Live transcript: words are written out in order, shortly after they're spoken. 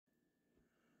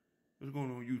What's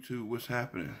going on YouTube? What's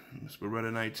happening? It's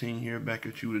Beretta19 here, back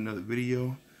at you with another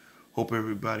video. Hope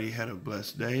everybody had a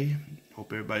blessed day.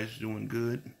 Hope everybody's doing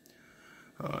good.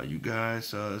 You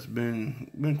guys, it's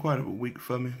been quite a week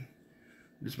for me.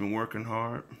 Just been working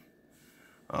hard.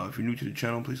 If you're new to the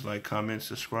channel, please like, comment,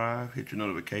 subscribe, hit your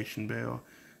notification bell,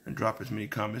 and drop as many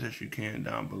comments as you can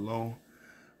down below.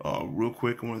 Real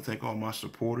quick, I want to thank all my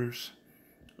supporters.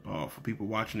 For people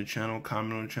watching the channel,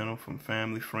 commenting on the channel, from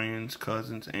family, friends,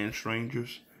 cousins, and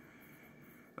strangers.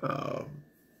 I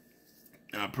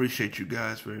appreciate you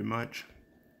guys very much.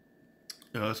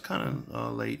 It's kind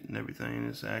of late and everything.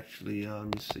 It's actually, let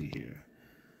me see here.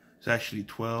 It's actually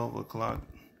 12 o'clock,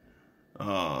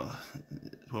 12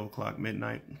 o'clock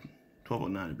midnight,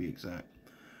 12:09 to be exact.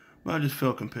 But I just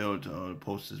felt compelled to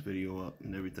post this video up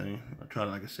and everything. I try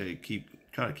to, like I said,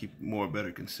 try to keep more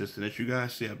better consistent. As you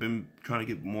guys see, I've been trying to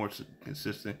get more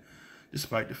consistent,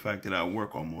 despite the fact that I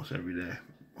work almost every day.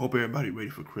 Hope everybody ready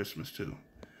for Christmas too.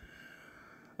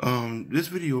 This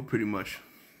video pretty much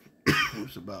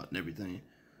was about and everything.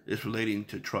 It's relating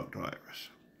to truck drivers.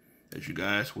 As you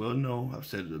guys well know, I've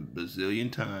said it a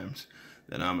bazillion times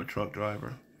that I'm a truck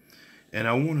driver. And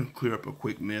I want to clear up a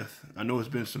quick myth. I know it's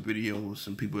been some videos,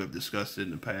 some people have discussed it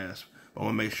in the past, but I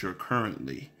want to make sure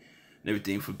currently and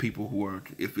everything for people who are,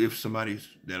 if somebody's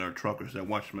that are truckers that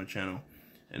watch my channel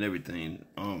and everything,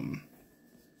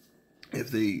 if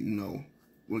they, want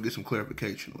to get some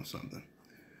clarification on something.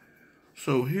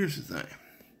 So here's the thing.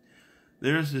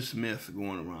 There's this myth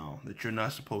going around that you're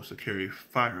not supposed to carry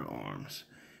firearms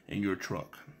in your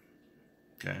truck.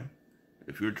 Okay?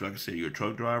 If you're, like I said, you're a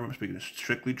truck driver, I'm speaking to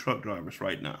strictly truck drivers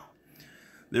right now.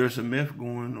 There's a myth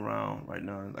going around right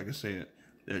now, like I said,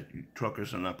 that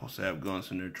truckers are not supposed to have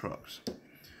guns in their trucks.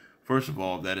 First of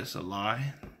all, that is a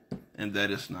lie, and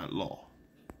that is not law.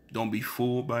 Don't be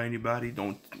fooled by anybody.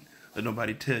 Don't let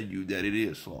nobody tell you that it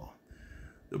is law.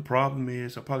 The problem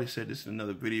is, I probably said this in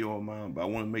another video of mine, but I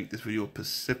want to make this video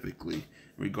specifically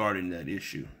regarding that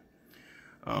issue.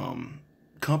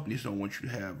 Companies don't want you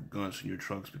to have guns in your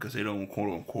trucks because they don't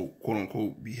quote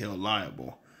unquote be held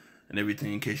liable and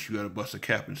everything in case you got to bust a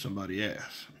cap in somebody's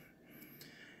ass.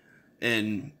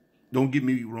 And don't get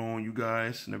me wrong, you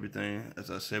guys and everything. As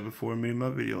I said before in many of my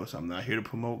videos, I'm not here to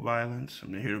promote violence.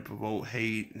 I'm not here to promote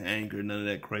hate and anger, none of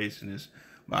that craziness.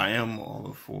 But I am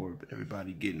all for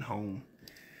everybody getting home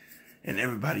and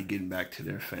everybody getting back to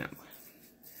their family.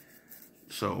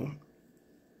 So,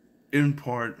 in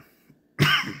part,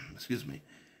 excuse me,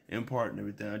 in part and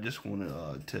everything, I just want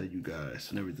to tell you guys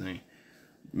and everything,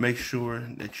 make sure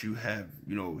that you have,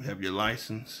 have your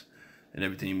license and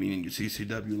everything, meaning your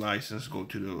CCW license, go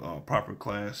to the proper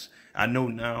class. I know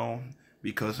now,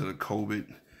 because of the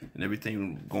COVID and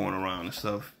everything going around and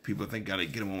stuff, people think got to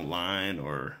get them online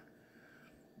or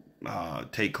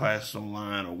take classes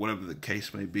online or whatever the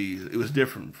case may be. It was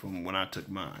different from when I took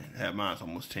mine. I had mine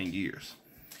almost 10 years.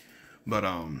 But,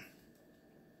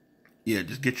 yeah,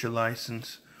 just get your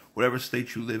license. Whatever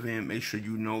state you live in, make sure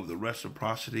you know the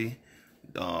reciprocity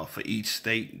for each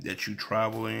state that you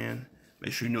travel in.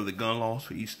 Make sure you know the gun laws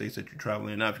for each state that you travel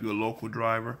in. Now, if you're a local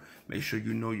driver, make sure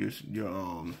you know your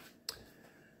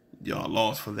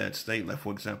laws for that state. Like,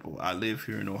 for example, I live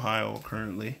here in Ohio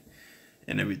currently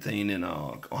and everything. And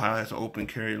Ohio has an open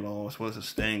carry law, as well as a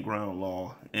stand ground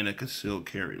law and a concealed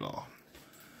carry law.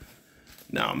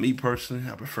 Now, me personally,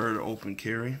 I prefer the open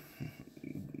carry.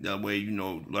 That way,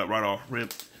 like right off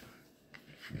rip,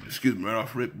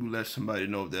 you let somebody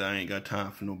know that I ain't got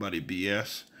time for nobody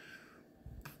BS.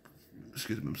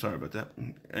 Excuse me, I'm sorry about that.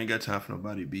 I ain't got time for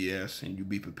nobody BS, and you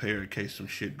be prepared in case some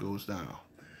shit goes down.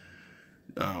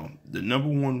 The number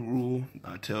one rule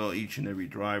I tell each and every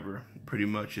driver pretty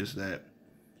much is that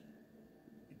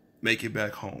make it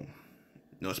back home.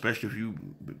 Especially if you've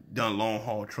done long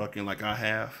haul trucking like I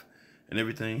have and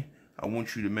everything. I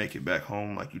want you to make it back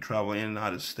home, like you travel in and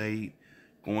out of state,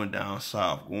 going down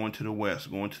south, going to the west,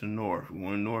 going to the north,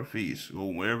 going northeast,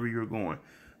 or wherever you're going.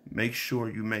 Make sure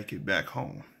you make it back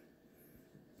home.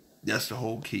 That's the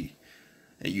whole key.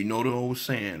 And you know the old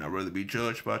saying, I'd rather be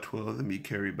judged by 12 than be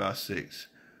carried by 6.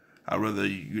 I'd rather,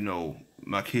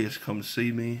 my kids come to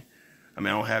see me. I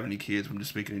mean, I don't have any kids. I'm just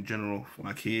speaking in general.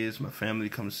 My kids, my family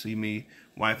come to see me.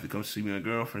 Wife to come see me. My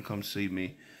girlfriend come see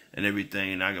me. And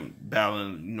everything. And I can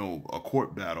battle, a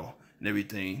court battle and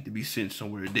everything. To be sent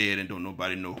somewhere dead and don't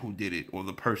nobody know who did it. Or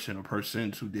the person or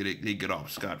persons who did it, they get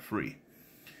off scot-free.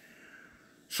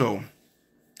 So,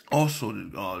 also, to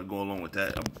go along with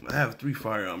that, I have 3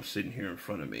 firearms sitting here in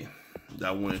front of me that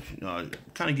I want to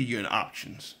kind of give you an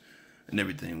options and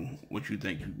everything, what you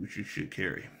think what you should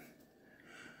carry.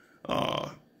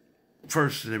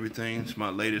 First, everything's my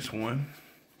latest one.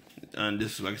 And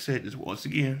this is, like I said, this once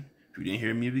again, if you didn't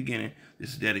hear me at the beginning,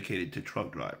 this is dedicated to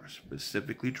truck drivers,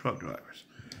 specifically truck drivers.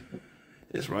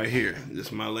 It's right here. This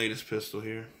is my latest pistol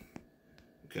here.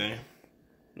 Okay.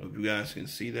 I don't know if you guys can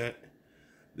see that.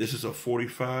 This is a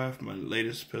 45, my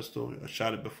latest pistol. I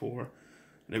shot it before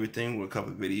and everything with a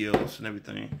couple of videos and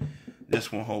everything.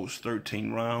 This one holds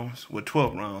 13 rounds, well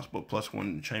 12 rounds, but plus one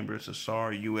in the chamber. It's a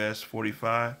SAR US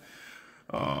 45.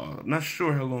 I'm not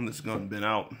sure how long this gun's been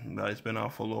out, but it's been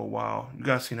out for a little while. You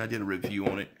guys seen I did a review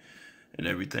on it and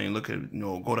everything. Look at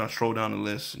it, scroll down the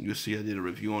list, and you'll see I did a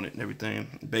review on it and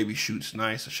everything. Baby shoots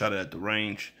nice. I shot it at the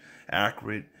range,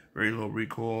 accurate, very low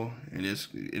recoil, and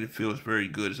it feels very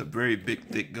good. It's a very big,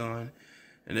 thick gun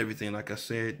and everything, like I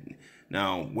said.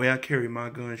 Now, where I carry my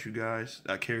guns, you guys,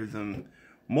 I carry them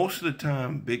most of the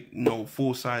time, big,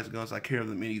 full-size guns. I carry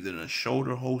them in either in a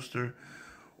shoulder holster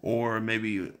or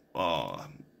maybe a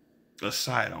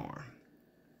sidearm.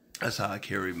 That's how I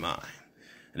carry mine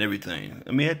and everything.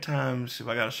 I mean, at times, if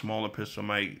I got a smaller pistol, I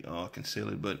might conceal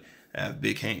it, but I have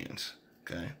big hands,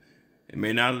 okay? It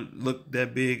may not look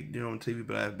that big, on TV,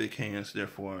 but I have big hands,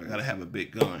 therefore I gotta have a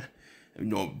big gun.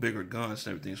 Bigger guns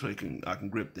and everything, so I can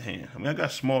grip the hand. I mean, I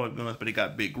got smaller guns, but they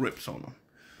got big grips on them.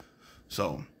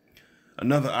 So,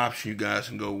 another option you guys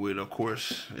can go with, of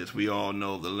course, as we all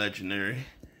know, the legendary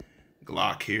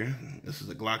Glock here. This is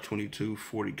a Glock 22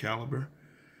 40 caliber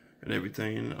and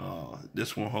everything.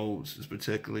 This one holds,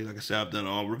 particularly, like I said, I've done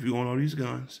all review on all these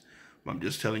guns. I'm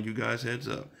just telling you guys heads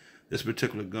up. This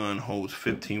particular gun holds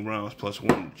 15 rounds plus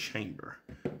one chamber,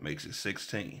 makes it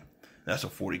 16. That's a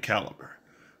 40 caliber.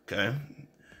 Okay.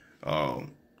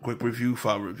 Quick review. If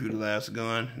I review the last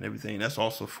gun and everything, that's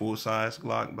also full size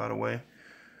Glock, by the way.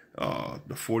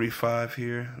 The 45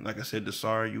 here, like I said, the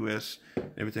SAR US,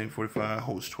 everything 45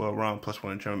 holds 12 rounds plus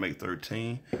one in chamber, make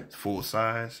 13. It's full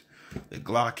size. The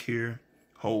Glock here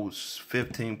holds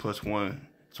 15 plus one.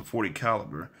 It's a 40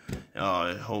 caliber.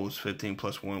 It holds 15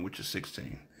 plus one, which is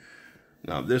 16.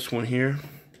 Now this one here,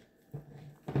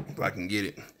 if I can get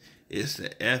it, it's the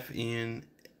FNS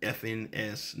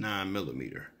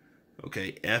 9mm.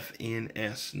 Okay,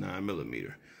 FNS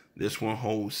 9mm. This one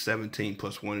holds 17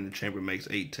 plus one in the chamber, makes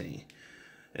 18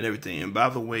 and everything. And by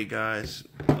the way, guys,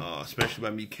 especially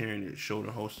by me carrying it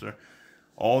shoulder holster,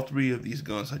 all three of these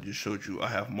guns I just showed you, I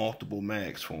have multiple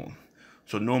mags for them.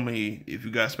 So normally, if you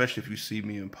guys, especially if you see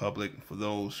me in public, for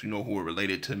those who are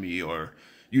related to me or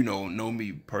know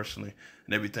me personally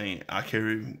and everything, I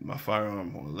carry my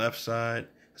firearm on the left side.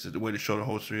 This is the way the shoulder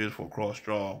holster is for a cross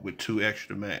draw with 2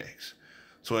 extra mags.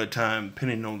 So at times,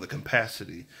 depending on the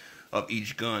capacity of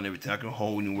each gun, everything, I can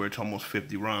hold anywhere to almost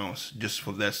 50 rounds just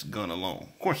for that gun alone.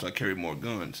 Of course, I carry more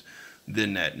guns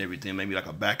than that and everything. Maybe like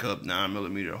a backup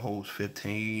 9mm holds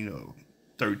 15 or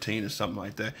 13 or something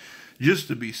like that, just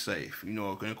to be safe. And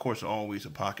of course, always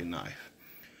a pocket knife.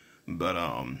 But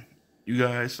you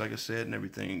guys, like I said, and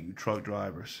everything, you truck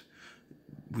drivers,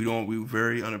 we're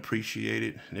very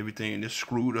unappreciated and everything in this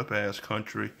screwed up ass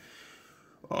country.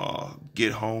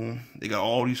 Get home. They got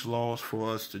all these laws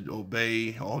for us to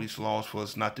obey, all these laws for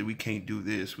us not that we can't do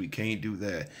this, we can't do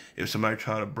that. If somebody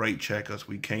try to brake check us,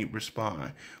 we can't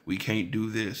respond. We can't do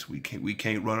this. We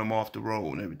can't run them off the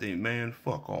road and everything. Man,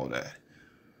 fuck all that.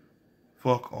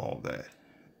 Fuck all that.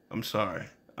 I'm sorry.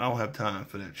 I don't have time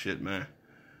for that shit, man.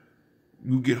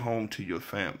 You get home to your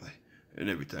family and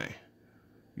everything.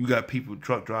 You got people,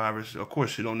 truck drivers, of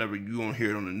course you don't hear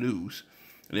it on the news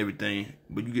and everything,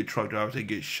 but you get truck drivers, they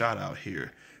get shot out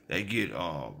here. They get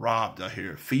robbed out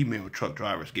here. Female truck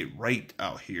drivers get raped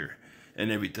out here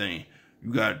and everything.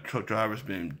 You got truck drivers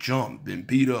been jumped, been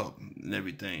beat up and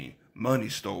everything. Money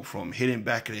stole from, hit in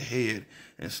back of the head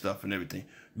and stuff and everything.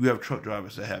 You have truck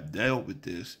drivers that have dealt with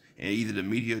this, and either the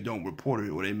media don't report it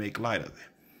or they make light of it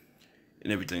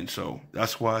and everything. So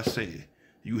that's why I say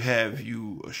you have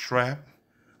a strap,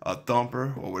 a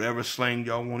thumper, or whatever slang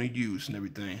y'all want to use and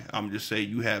everything. I'm just saying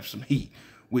you have some heat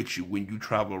with you when you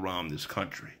travel around this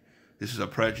country. This is a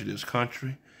prejudiced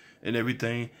country and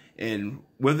everything. And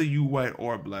whether you white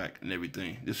or black and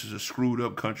everything, this is a screwed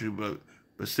up country. But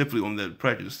specifically on that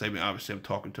prejudice statement, obviously I'm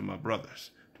talking to my brothers,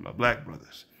 to my black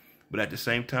brothers. But at the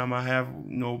same time, I have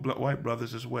white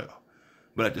brothers as well.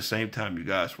 But at the same time, you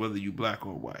guys, whether you black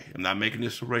or white, I'm not making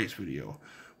this a race video,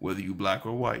 whether you black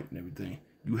or white and everything,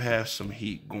 you have some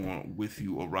heat going with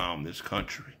you around this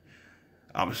country.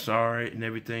 I'm sorry and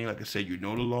everything. Like I said, you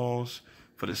know the laws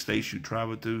for the states you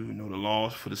travel through. You know the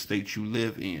laws for the states you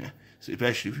live in,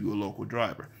 especially if you're a local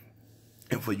driver.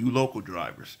 And for you local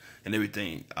drivers and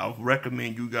everything, I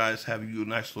recommend you guys have you a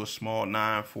nice little small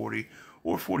 940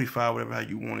 or 45, whatever how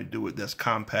you want to do it, that's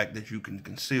compact, that you can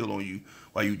conceal on you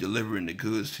while you delivering the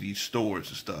goods to these stores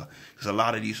and stuff. Because a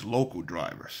lot of these local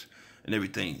drivers and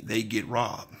everything, they get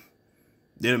robbed.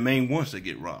 They're the main ones that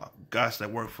get robbed. Guys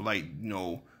that work for, like, you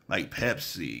know, like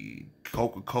Pepsi,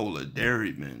 Coca-Cola,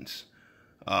 Dairy Mints,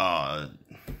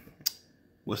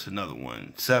 what's another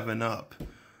one? 7-Up,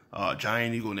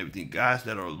 Giant Eagle and everything. Guys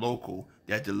that are local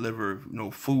that deliver, you know,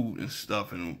 food and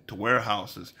stuff and to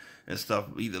warehouses and stuff,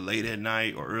 either late at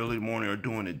night or early morning or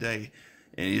during the day,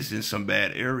 and it's in some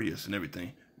bad areas and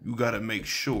everything. You got to make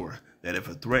sure that if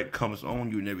a threat comes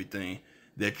on you and everything,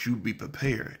 that you be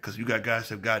prepared. Because you got guys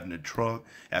that have gotten in a truck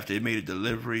after they made a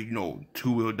delivery, you know,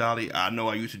 two-wheel dolly. I know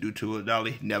I used to do two-wheel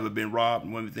dolly, never been robbed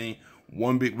and everything.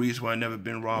 One big reason why I never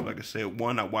been robbed, like I said,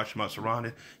 one, I watched my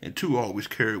surroundings, and two, I always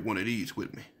carried one of these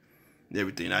with me.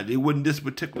 Everything. It wasn't this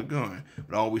particular gun,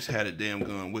 but I always had a damn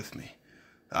gun with me.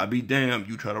 I'd be damned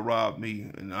you try to rob me,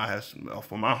 and I have some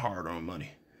for my hard-earned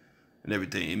money and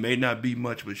everything. It may not be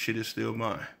much, but shit is still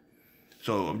mine.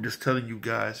 So I'm just telling you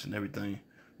guys and everything.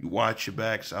 You watch your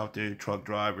backs out there, truck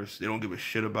drivers. They don't give a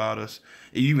shit about us.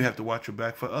 And you even have to watch your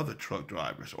back for other truck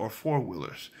drivers or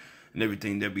four-wheelers and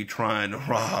everything that be trying to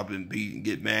rob and beat and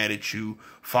get mad at you,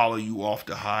 follow you off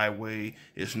the highway.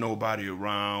 There's nobody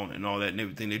around and all that and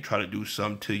everything. They try to do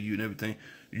something to you and everything.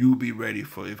 You be ready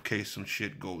for in case some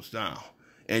shit goes down.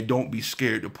 And don't be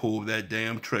scared to pull that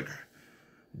damn trigger.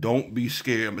 Don't be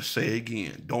scared. I'm going to say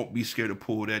again. Don't be scared to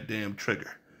pull that damn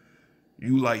trigger.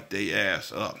 You light they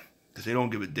ass up. Because they don't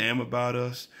give a damn about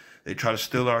us. They try to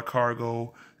steal our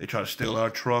cargo. They try to steal our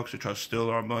trucks. They try to steal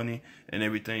our money and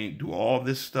everything. Do all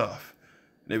this stuff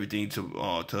and everything to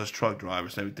us truck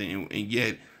drivers and everything. And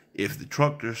yet, if the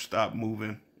truckers stop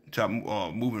moving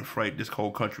freight, this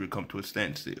whole country would come to a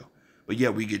standstill. But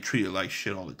yet, we get treated like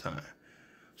shit all the time.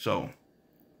 So,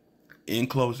 in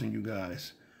closing, you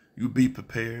guys, you be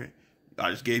prepared.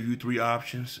 I just gave you 3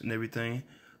 options and everything.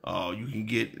 You can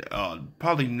get,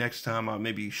 probably next time I'll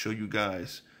maybe show you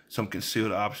guys some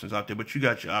concealed options out there, but you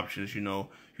got your options, you know.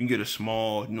 You can get a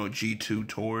small, you know, G2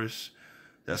 Taurus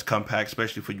that's compact,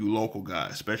 especially for you local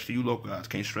guys,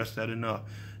 can't stress that enough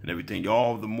and everything.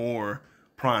 Y'all the more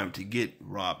primed to get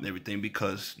robbed and everything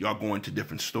because y'all going to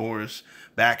different stores,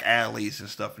 back alleys and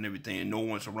stuff and everything, and no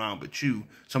one's around but you.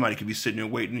 Somebody could be sitting there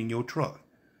waiting in your truck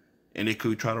and they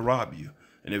could try to rob you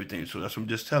and everything. So that's what I'm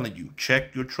just telling you.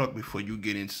 Check your truck before you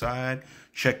get inside.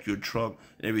 Check your truck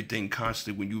and everything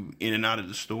constantly when you in and out of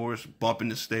the stores, bumping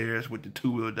the stairs with the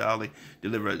two-wheel dolly,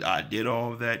 deliver. I did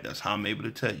all of that. That's how I'm able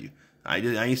to tell you. I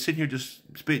ain't sitting here just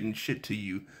spitting shit to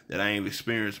you that I ain't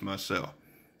experienced myself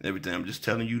and everything. I'm just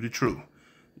telling you the truth.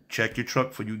 Check your truck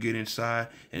before you get inside.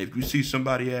 And if you see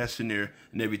somebody ass in there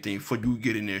and everything, before you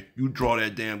get in there, you draw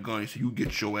that damn gun so you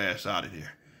get your ass out of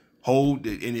there. Hold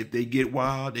it, and if they get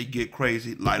wild, they get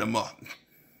crazy, light them up.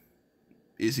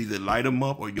 It's either light them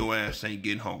up or your ass ain't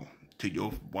getting home to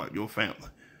your family.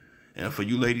 And for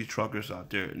you lady truckers out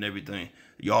there and everything,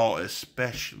 y'all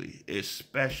especially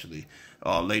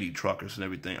lady truckers and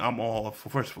everything, I'm all for,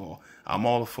 first of all, I'm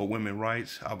all for women's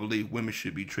rights. I believe women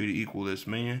should be treated equal as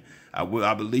men. I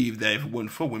believe that if it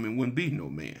wasn't for women, wouldn't be no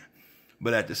men.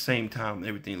 But at the same time,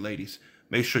 everything, ladies,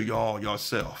 make sure y'all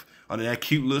yourself, under that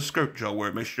cute little skirt y'all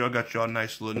wear, make sure y'all got y'all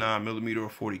nice little 9mm or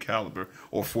 40 caliber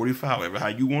or 45, whatever, how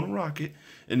you want to rock it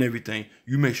and everything.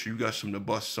 You make sure you got something to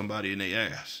bust somebody in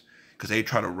their ass. Because they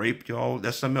try to rape y'all.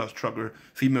 That's something else.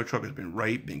 Female truckers been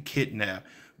raped, been kidnapped,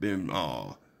 been,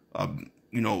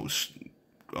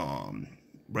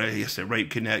 rape,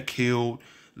 kidnapped, killed,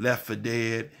 left for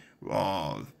dead,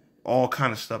 all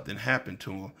kind of stuff that happened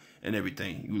to them and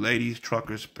everything. You ladies,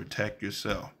 truckers, protect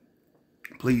yourself.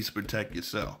 Please protect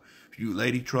yourself. If you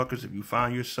lady truckers, if you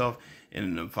find yourself in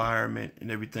an environment and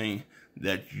everything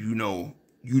that you know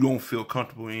you don't feel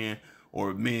comfortable in,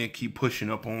 or men keep pushing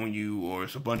up on you, or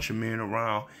it's a bunch of men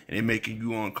around and they're making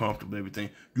you uncomfortable and everything,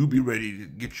 you be ready to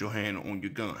get your hand on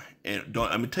your gun. And I'm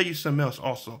going to tell you something else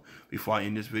also before I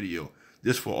end this video.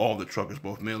 This for all the truckers,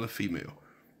 both male and female.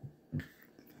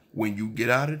 When you get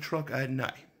out of the truck at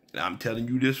night, and I'm telling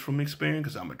you this from experience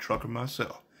because I'm a trucker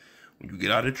myself. When you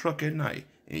get out of the truck at night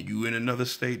and you in another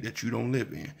state that you don't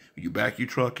live in, you back your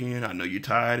truck in, I know you're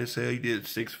tired as hell, you did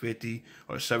 650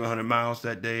 or 700 miles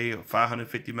that day or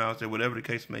 550 miles that day, whatever the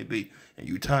case may be, and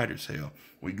you tired as hell.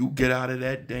 When you get out of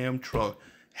that damn truck,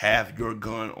 have your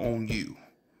gun on you.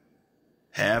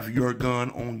 Have your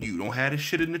gun on you. Don't have this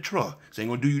shit in the truck. It ain't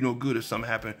gonna do you no good if something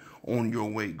happen on your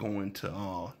way going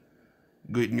to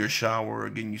getting your shower or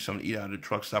getting you something to eat out of the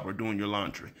truck stop or doing your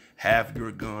laundry. Have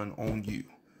your gun on you.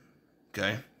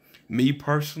 Okay? Me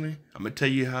personally, I'm going to tell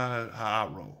you how I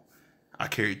roll. I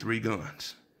carry 3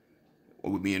 guns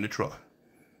with me in the truck.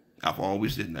 I've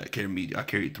always did that. I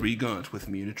carry 3 guns with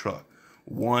me in the truck.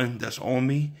 1 that's on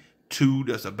me, 2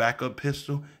 that's a backup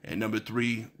pistol, and number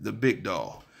 3, the big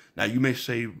dog. Now you may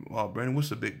say, "Oh, Brandon, what's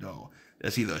the big dog?"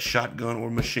 That's either a shotgun or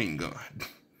a machine gun.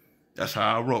 That's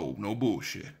how I roll. No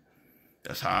bullshit.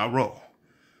 That's how I roll.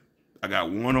 I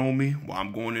got 1 on me while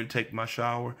I'm going in to take my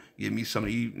shower, get me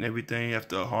something to eat and everything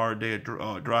after a hard day of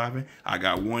driving. I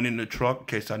got 1 in the truck in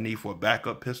case I need for a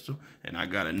backup pistol. And I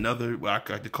got another, what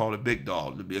I like to call a big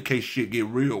dog, in case shit get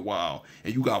real wild.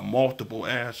 And you got multiple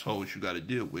assholes you got to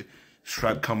deal with.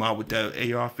 Try to come out with that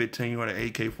AR-15 or the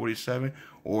AK-47.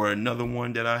 Or another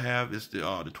one that I have is the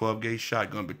 12-gauge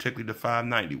shotgun, particularly the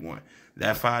 590 one.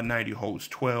 That 590 holds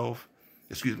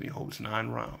 9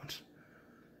 rounds.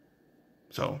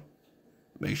 So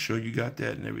make sure you got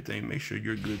that and everything. Make sure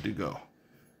you're good to go.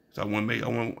 So I want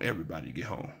everybody to get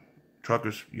home.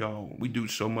 Truckers, y'all, we do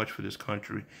so much for this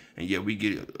country, and yet we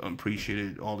get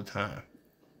unappreciated all the time.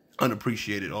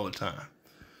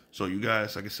 So you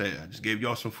guys, like I said, I just gave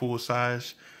y'all some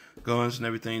full-size guns and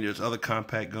everything. There's other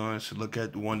compact guns. So look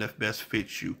at the one that best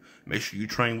fits you. Make sure you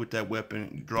train with that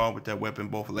weapon. You draw with that weapon,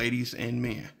 both ladies and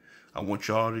men. I want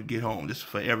y'all to get home. This is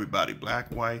for everybody, black,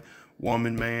 white,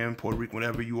 woman, man, Puerto Rican,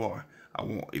 whatever you are.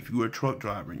 If you're a truck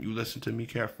driver and you listen to me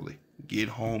carefully, get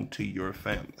home to your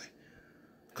family.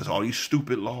 Because all these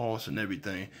stupid laws and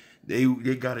everything, they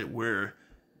got it where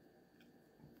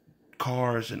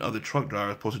cars and other truck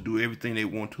drivers are supposed to do everything they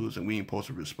want to us and we ain't supposed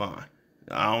to respond.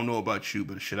 I don't know about you,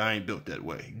 but shit, I ain't built that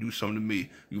way. You do something to me.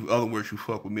 In other words, you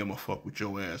fuck with me, I'm going to fuck with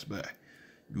your ass back.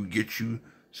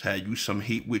 Had you some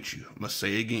heat with you. I'm going to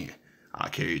say again, I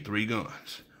carry 3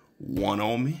 guns. 1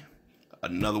 on me.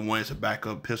 Another one is a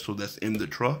backup pistol that's in the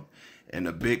truck. And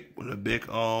like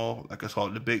I call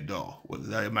it the big dog. Whether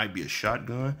that might be a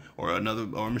shotgun or a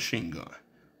machine gun.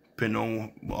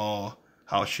 Depending on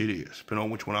how shit is. Depending on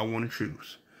which one I want to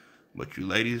choose. But you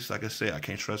ladies, like I say, I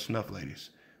can't stress enough, ladies.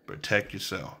 Protect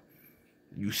yourself.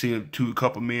 You see a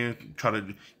couple men try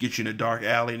to get you in a dark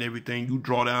alley and everything. You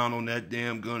draw down on that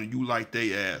damn gun and you light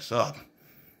their ass up.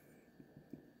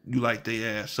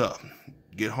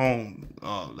 Get home,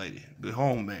 lady. Get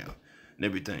home, ma'am. And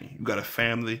everything. You got a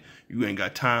family. You ain't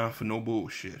got time for no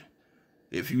bullshit.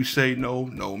 If you say no,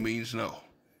 no means no.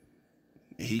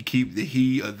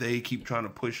 He or they keep trying to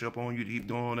push up on you to keep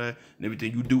doing that and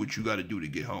everything. You do what you got to do to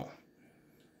get home.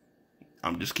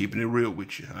 I'm just keeping it real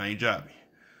with you. I ain't jobbing.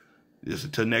 This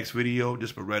is the next video. This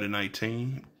is Beretta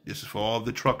 19. This is for all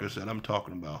the truckers that I'm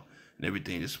talking about. And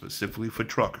everything is specifically for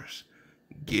truckers.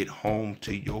 Get home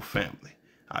to your family.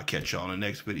 I'll catch y'all in the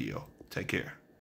next video. Take care.